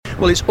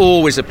Well, it's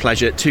always a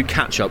pleasure to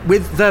catch up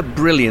with the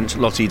brilliant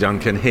Lottie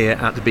Duncan here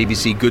at the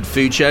BBC Good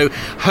Food Show,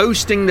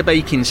 hosting the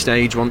baking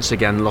stage once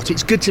again. Lottie,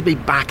 it's good to be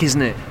back,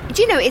 isn't it?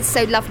 Do you know, it's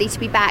so lovely to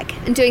be back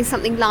and doing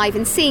something live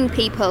and seeing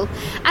people.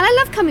 And I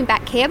love coming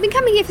back here. I've been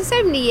coming here for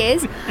so many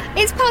years.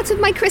 It's part of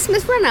my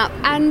Christmas run-up.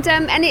 And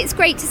it's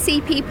great to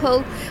see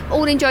people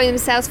all enjoying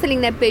themselves,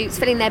 filling their boots,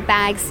 filling their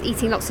bags,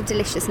 eating lots of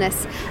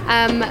deliciousness.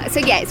 So,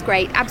 yeah, it's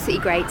great.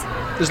 Absolutely great.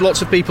 There's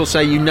lots of people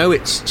say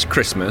it's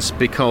Christmas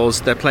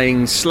because they're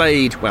playing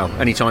Slade, well,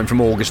 any time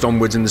from August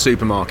onwards in the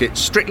supermarket.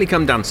 Strictly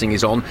Come Dancing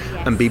is on,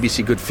 yes. And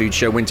BBC Good Food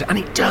Show Winter. And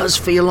it does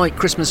feel like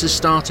Christmas has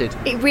started.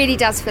 It really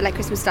does feel like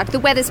Christmas started. The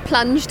weather's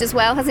plunged as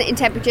well, hasn't it, in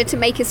temperature to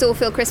make us all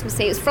feel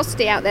Christmassy. It was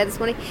frosty out there this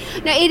morning.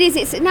 No, it is.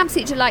 It's an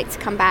absolute delight to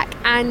come back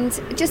and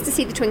just to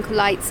see the twinkle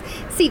lights,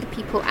 see the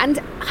people. And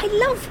I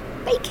love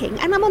baking,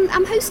 and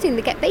I'm hosting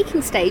the Get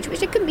Baking stage,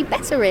 which it couldn't be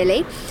better,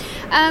 really.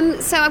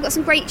 So I've got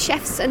some great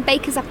chefs and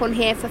bakers up on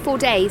here for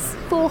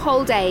 4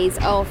 whole days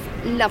of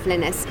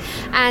loveliness.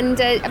 And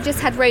I've just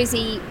had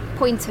Rosie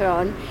Pointer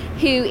on,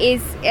 who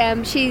is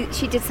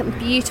she did some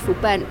beautiful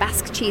burnt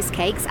Basque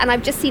cheesecakes, and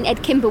I've just seen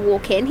Ed Kimber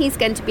walk in. He's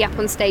going to be up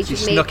on stage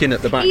with me. He snuck in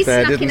at the back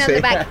there, didn't he?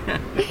 The back.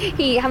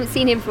 He haven't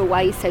seen him for a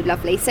while. He's so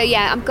lovely. So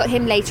yeah, I've got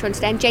him later on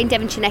today, and Jane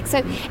Devonshire next.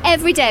 So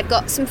every day I've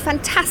got some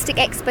fantastic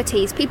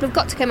expertise. People have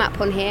got to come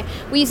up on here.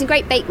 We're using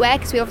great bakeware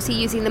because we're obviously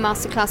using the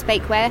Masterclass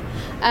Bakeware,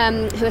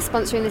 who are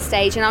sponsoring the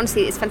stage, and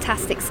honestly, it's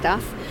fantastic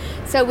stuff.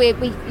 So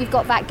we've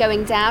got that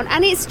going down,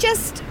 and it's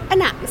just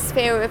an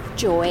atmosphere of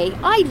joy.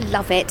 I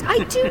love it.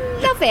 I do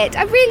love it.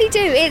 I really do.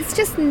 It's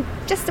just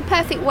a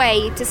perfect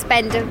way to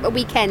spend a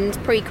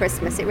weekend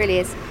pre-Christmas. It really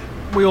is.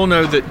 We all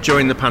know that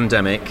during the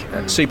pandemic,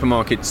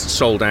 supermarkets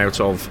sold out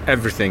of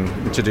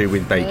everything to do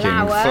with baking,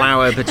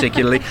 flour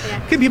particularly.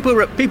 Yeah.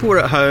 People were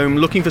at home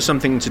looking for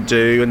something to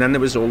do, and then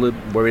there was all the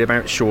worry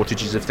about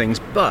shortages of things.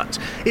 But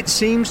it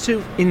seems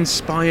to have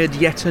inspired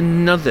yet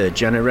another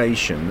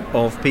generation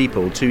of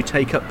people to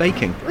take up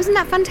baking. Wasn't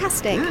that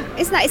fantastic? Yeah.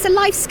 Isn't that? It's a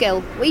life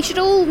skill. We should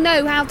all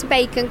know how to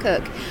bake and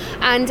cook,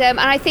 and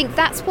I think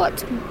that's what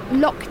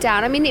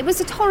lockdown. I mean, it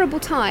was a horrible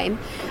time,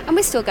 and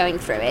we're still going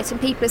through it,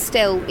 and people are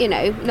still,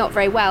 not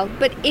very well,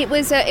 but it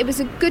was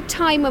a good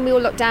time when we all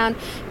locked down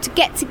to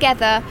get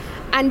together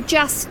and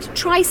just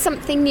try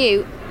something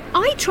new.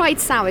 I tried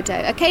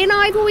sourdough, okay, and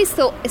I've always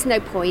thought there's no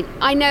point.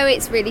 I know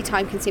it's really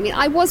time consuming.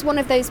 I was one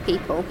of those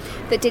people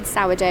that did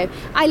sourdough.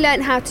 I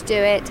learned how to do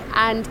it,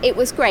 and it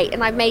was great,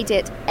 and I've made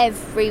it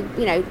every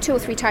 2 or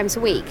 3 times a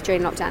week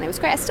during lockdown. It was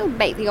great. I still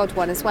make the odd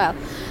one as well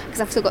because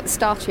I've still got the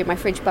starter in my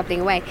fridge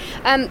bubbling away.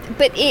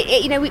 But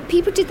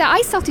people did that.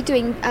 I started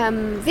doing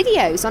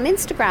videos on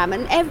Instagram,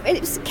 and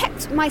it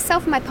kept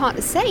myself and my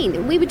partner sane.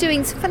 And we were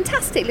doing some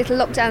fantastic little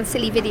lockdown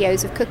silly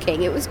videos of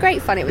cooking. It was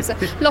great fun. It was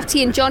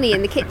Lottie and Johnny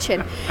in the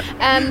kitchen.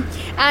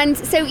 And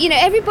so,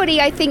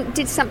 everybody, I think,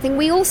 did something.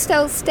 We all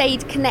still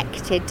stayed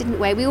connected, didn't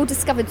we? We all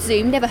discovered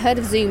Zoom, never heard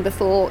of Zoom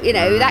before,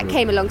 that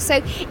came along.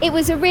 So it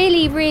was a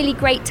really, really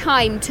great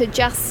time to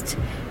just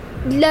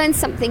learn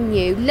something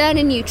new, learn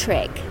a new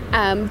trick,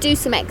 do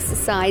some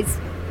exercise,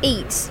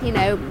 eat,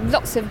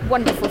 lots of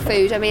wonderful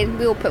food. I mean,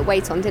 we all put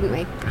weight on, didn't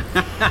we?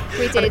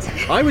 We did.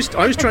 I was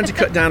trying to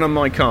cut down on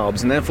my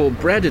carbs, and therefore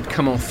bread had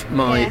come off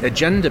my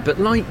agenda. But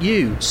like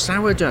you,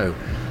 sourdough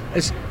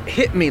has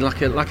hit me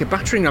like a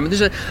battering ram.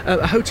 There's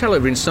a hotel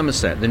over in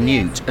Somerset, the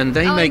Newt, and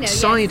they make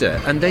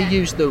cider, and they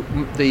use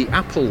the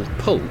apple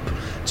pulp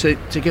to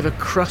give a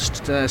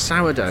crust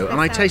sourdough. And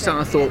I tasted that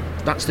and I thought,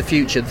 that's the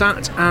future.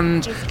 That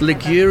and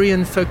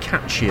Ligurian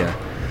focaccia.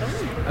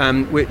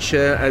 Which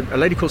a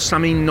lady called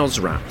Samin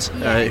Nosrat,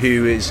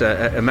 who is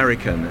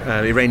American,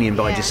 Iranian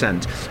by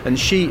descent, and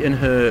she in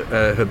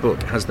her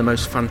book has the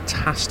most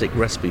fantastic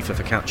recipe for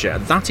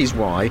focaccia. That is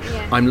why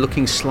I'm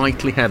looking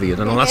slightly heavier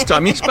than the last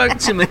time you spoke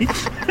to me.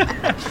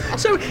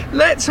 So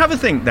let's have a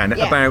think then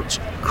about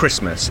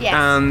Christmas. Yes.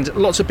 And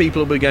lots of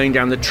people will be going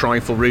down the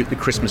trifle route, the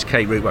Christmas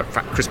cake route. Well, in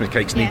fact, Christmas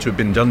cakes need to have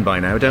been done by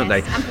now, don't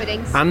they?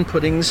 And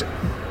puddings.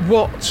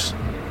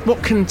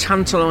 What can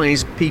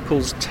tantalise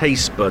people's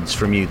taste buds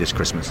from you this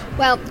Christmas?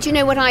 Well, do you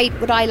know what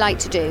I like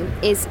to do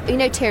is,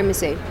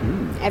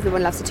 tiramisu.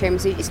 Everyone loves a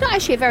tiramisu. It's not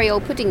actually a very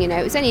old pudding,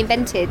 It was only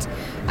invented,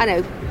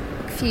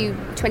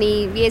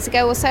 20 years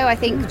ago or so, I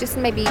think, just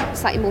maybe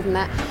slightly more than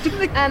that. Didn't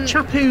the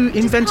chap who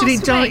invented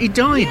it die? He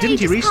died,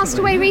 didn't he, recently? He passed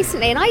away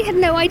recently, and I had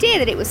no idea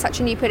that it was such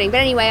a new pudding. But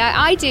anyway,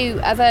 I do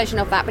a version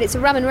of that, but it's a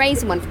rum and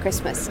raisin one for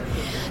Christmas.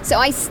 So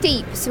I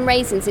steep some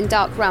raisins in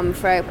dark rum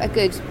for a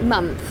good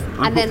month.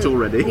 I'm hooked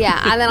already. Yeah,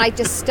 and then I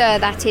just stir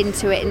that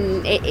into it,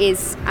 and it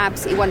is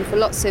absolutely wonderful.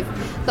 Lots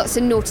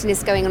of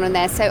naughtiness going on in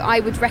there. So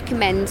I would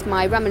recommend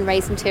my rum and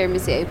raisin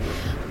tiramisu,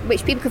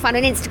 which people can find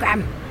on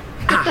Instagram.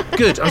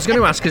 Good. I was going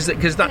to ask,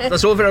 because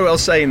that's all very well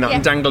saying that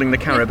and dangling the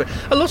carrot, but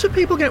a lot of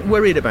people get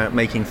worried about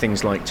making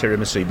things like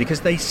tiramisu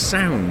because they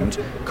sound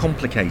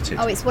complicated.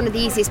 Oh, it's one of the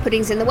easiest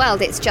puddings in the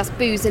world. It's just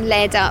booze and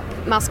layered up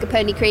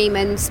mascarpone cream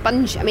and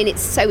sponge. I mean,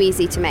 it's so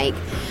easy to make.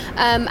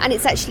 And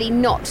it's actually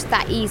not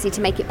that easy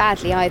to make it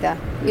badly either.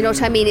 You know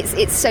what I mean?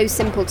 It's so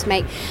simple to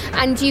make.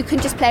 And you can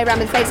just play around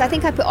with flavours. I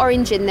think I put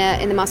orange in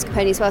the mascarpone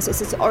mascarpone as well, so it's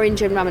this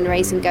orange and rum and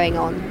raisin going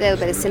on, a little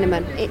bit of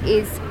cinnamon. It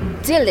is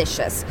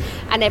delicious,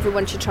 and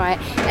everyone should try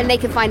it. And they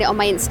can find it on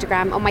my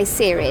Instagram, on my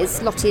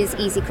series, Lottie's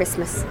Easy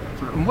Christmas.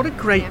 And what a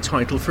great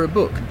title for a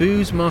book.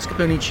 Booze,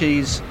 mascarpone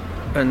cheese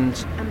and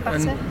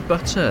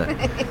butter.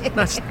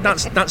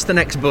 That's the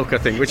next book, I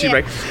think, which is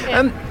great.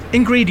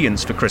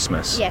 Ingredients for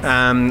Christmas. Yes.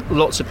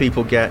 Lots of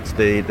people get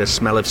the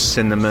smell of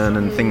cinnamon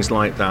and things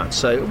like that.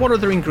 So what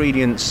other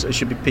ingredients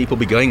should people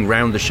be going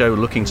round the show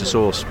looking to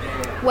source?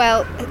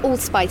 Well, all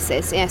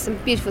spices, some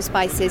beautiful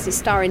spices, your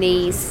star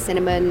anise,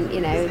 cinnamon,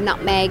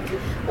 nutmeg,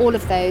 all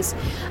of those.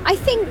 I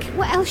think,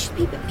 what else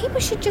should people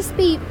should just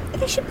they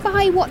should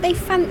buy what they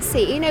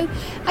fancy.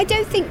 I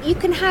don't think you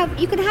can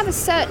have a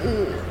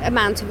certain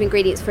amount of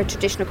ingredients for a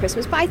traditional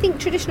Christmas, but I think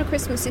traditional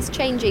Christmas is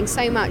changing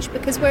so much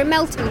because we're a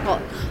melting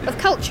pot of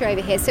culture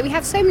over here. So we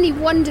have so many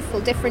wonderful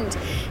different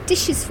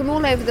dishes from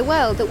all over the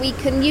world that we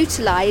can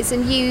utilise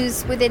and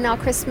use within our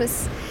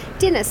Christmas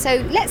dinner. So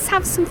let's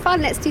have some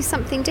fun, let's do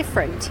something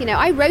different.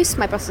 I roast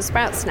my Brussels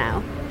sprouts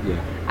now. Yeah.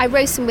 I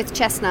roast them with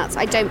chestnuts,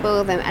 I don't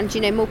boil them,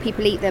 and more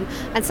people eat them,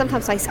 and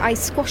sometimes I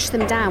squash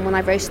them down when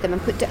I roast them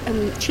and put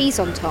cheese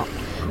on top.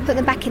 Put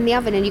them back in the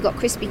oven and you've got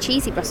crispy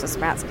cheesy Brussels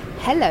sprouts.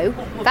 Hello,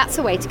 that's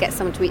a way to get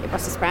someone to eat a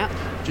Brussels sprout.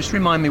 Just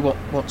remind me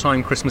what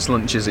time Christmas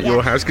lunch is at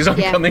your house, because I'm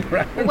coming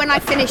round. When I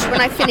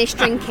finish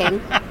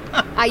drinking,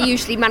 I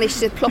usually manage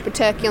to plop a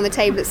turkey on the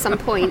table at some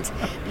point,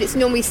 but it's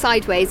normally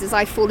sideways as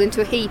I fall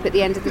into a heap at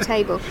the end of the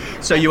table.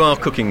 So you are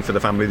cooking for the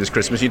family this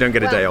Christmas, you don't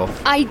get a day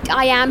off?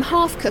 I am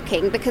half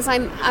cooking because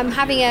I'm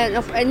having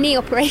a knee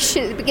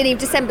operation at the beginning of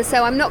December,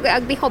 so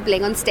I'll be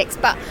hobbling on sticks,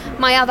 but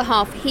my other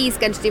half, he's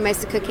going to do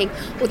most of the cooking,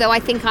 although I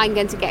think I'm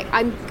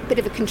a bit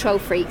of a control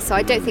freak, so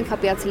I don't think I'll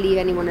be able to leave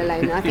anyone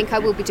alone. I think I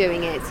will be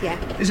doing it,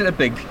 Is it a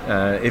big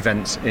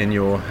event in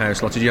your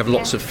house, Lottie? Do you have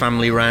lots of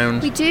family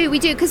round? We do,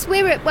 because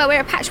we're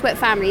a patchwork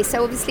family,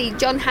 so obviously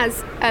John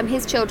has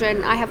his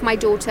children, I have my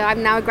daughter,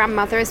 I'm now a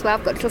grandmother as well,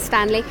 I've got little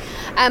Stanley.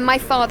 My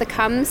father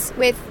comes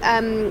with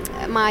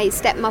my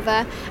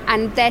stepmother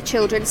and their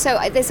children, so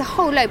there's a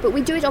whole load, but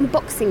we do it on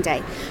Boxing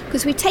Day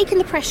because we've taken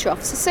the pressure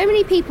off. So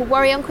many people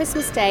worry on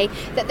Christmas Day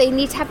that they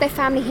need to have their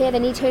family here, they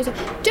need to...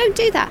 Don't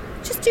do that.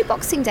 Just do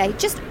Boxing Day.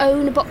 Just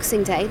own a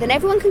Boxing Day. Then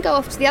everyone can go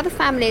off to the other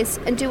families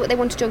and do what they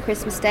want to do on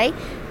Christmas Day.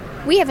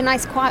 We have a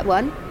nice quiet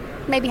one,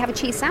 maybe have a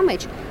cheese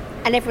sandwich,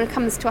 and everyone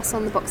comes to us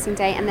on the Boxing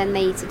Day and then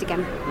they eat it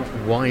again.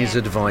 Wise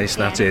advice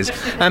that is.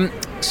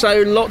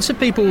 So lots of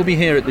people will be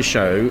here at the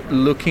show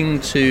looking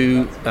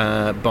to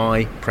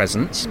buy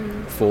presents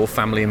for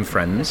family and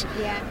friends.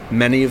 Yeah.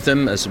 Many of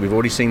them, as we've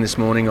already seen this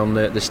morning on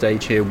the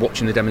stage here,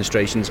 watching the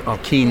demonstrations, are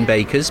keen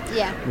bakers.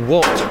 Yeah.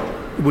 What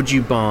would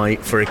you buy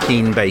for a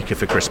keen baker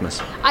for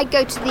Christmas? I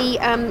go to the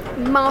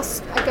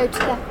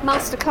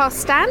masterclass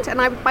stand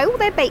and I would buy all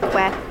their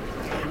bakeware.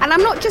 And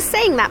I'm not just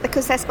saying that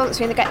because they're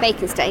sponsoring the Get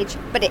Baking stage,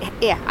 but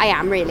I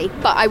am really.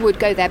 But I would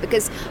go there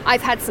because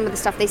I've had some of the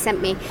stuff they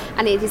sent me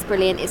and it is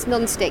brilliant. It's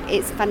non-stick,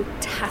 it's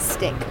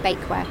fantastic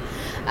bakeware.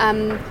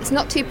 It's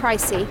not too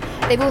pricey.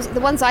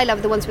 The ones I love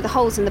are the ones with the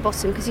holes in the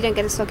bottom because you don't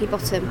get a soggy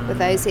bottom with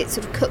those. It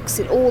sort of cooks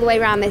it all the way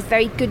around. There's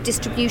very good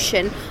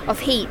distribution of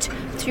heat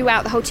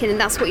throughout the whole tin, and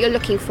that's what you're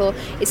looking for.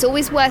 It's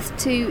always worth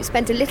to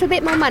spend a little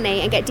bit more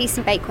money and get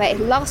decent bakeware.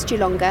 It'll last you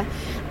longer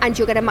and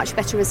you'll get a much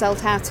better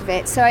result out of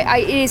it. So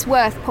it is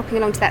worth popping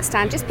along to that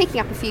stand, just picking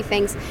up a few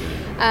things.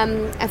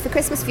 And for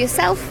Christmas for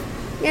yourself,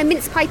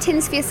 mince pie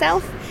tins for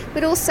yourself,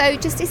 but also I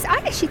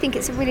actually think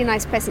it's a really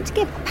nice present to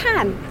give. A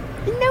pan.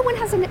 No one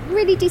has a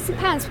really decent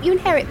pans. You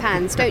inherit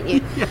pans, don't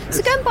you? Yes.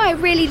 So go and buy a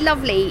really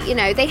lovely,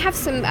 they have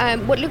some,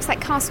 what looks like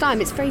cast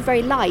iron. It's very,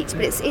 very light,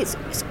 but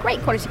it's great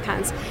quality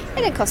pans.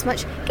 They don't cost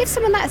much. Give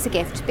someone that as a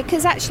gift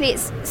because actually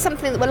it's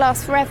something that will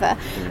last forever.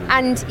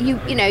 And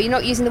you're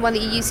not using the one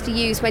that you used to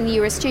use when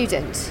you were a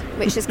student,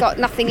 which has got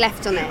nothing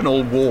left on it. And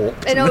all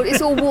warped.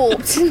 It's all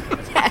warped.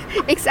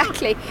 Yeah,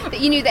 exactly.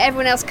 That you knew that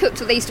everyone else cooked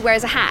what they used to wear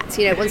as a hat,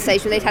 at one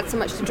stage when they'd had so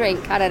much to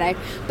drink. I don't know.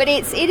 But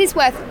it is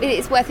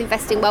worth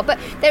investing well. But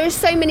there are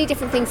so many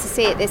different things to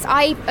see at this.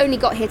 I only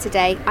got here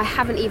today. I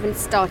haven't even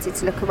started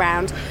to look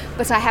around,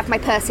 but I have my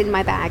purse in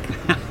my bag,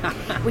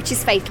 which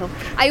is fatal.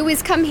 I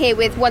always come here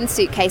with one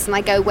suitcase and I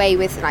go away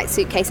with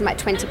suitcase and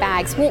 20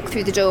 bags, walk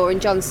through the door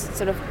and John's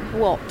sort of,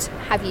 what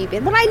have you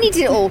been? Well, I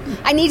needed it all.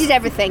 I needed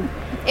everything.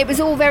 It was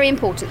all very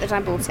important that I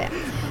bought it.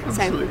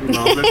 Absolutely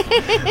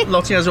marvellous.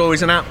 Lottie, as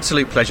always, an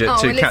absolute pleasure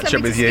to catch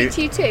up with you. To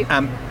speak to you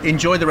too.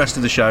 Enjoy the rest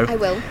of the show. I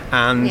will.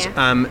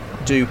 And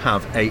do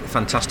have a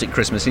fantastic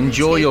Christmas.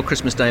 Enjoy your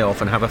Christmas day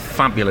off and have a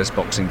fabulous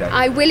Boxing Day.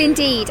 I will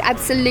indeed.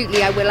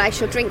 Absolutely, I will. I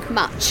shall drink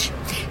much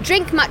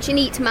and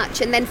eat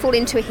much and then fall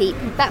into a heap.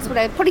 That's what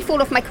I would probably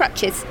fall off my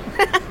crutches.